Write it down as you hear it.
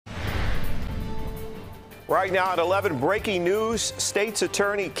Right now at 11, breaking news. State's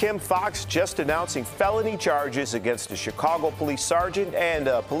Attorney Kim Foxx just announcing felony charges against a Chicago police sergeant and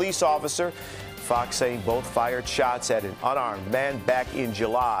a police officer. Foxx saying both fired shots at an unarmed man back in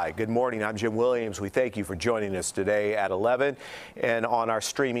July. Good morning. I'm Jim Williams. We thank you for joining us today at 11 and on our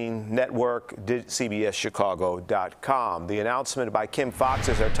streaming network, CBSChicago.com. The announcement by Kim Foxx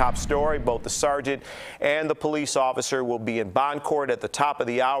is our top story. Both the sergeant and the police officer will be in bond court at the top of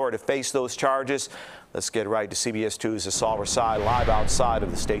the hour to face those charges. Let's get right to CBS 2's Asal Rasai live outside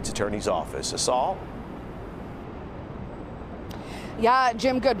of the state's attorney's office. Asal? Yeah,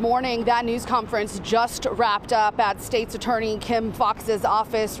 Jim, good morning. That news conference just wrapped up at State's Attorney Kim Foxx's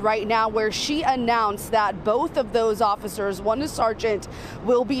office right now, where she announced that both of those officers, one is sergeant,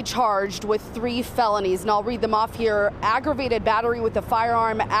 will be charged with 3 felonies. And I'll read them off here: aggravated battery with a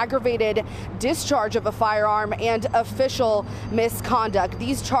firearm, aggravated discharge of a firearm, and official misconduct.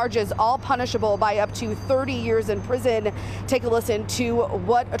 These charges all punishable by up to 30 years in prison. Take a listen to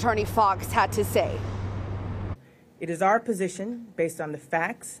what Attorney Foxx had to say. It is our position, based on the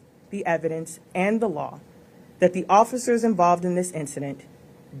facts, the evidence, and the law, that the officers involved in this incident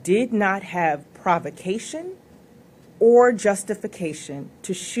did not have provocation or justification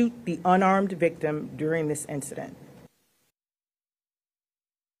to shoot the unarmed victim during this incident.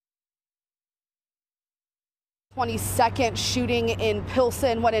 22nd shooting in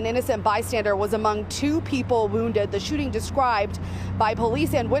Pilsen when an innocent bystander was among 2 people wounded. The shooting described by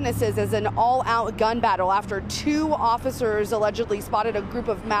police and witnesses as an all-out gun battle after 2 officers allegedly spotted a group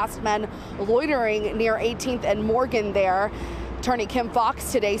of masked men loitering near 18th and Morgan there. Attorney Kim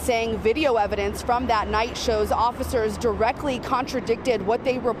Foxx today saying video evidence from that night shows officers directly contradicted what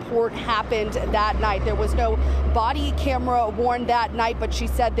they report happened that night. There was no body camera worn that night, but she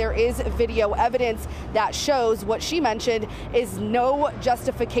said there is video evidence that shows what she mentioned is no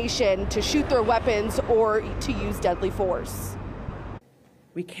justification to shoot their weapons or to use deadly force.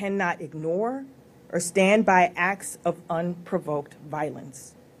 We cannot ignore or stand by acts of unprovoked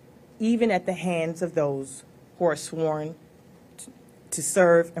violence, even at the hands of those who are sworn to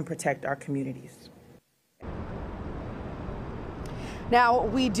serve and protect our communities. Now,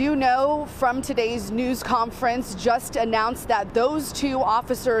 we do know from today's news conference just announced that those 2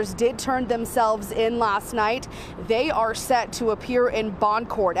 officers did turn themselves in last night. They are set to appear in bond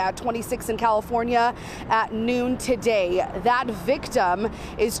court at 26 in California at noon today. That victim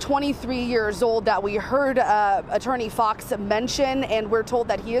is 23 years old that we heard Attorney Foxx mention, and we're told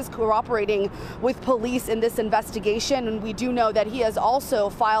that he is cooperating with police in this investigation. And we do know that he has also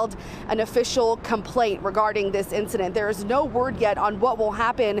filed an official complaint regarding this incident. There is no word yet on what will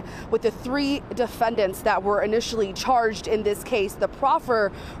happen with the 3 defendants that were initially charged in this case. The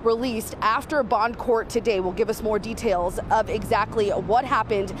proffer released after bond court today will give us more details of exactly what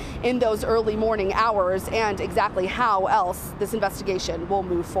happened in those early morning hours and exactly how else this investigation will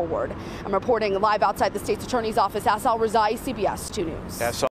move forward. I'm reporting live outside the state's attorney's office. Asal Rasai, CBS 2 News.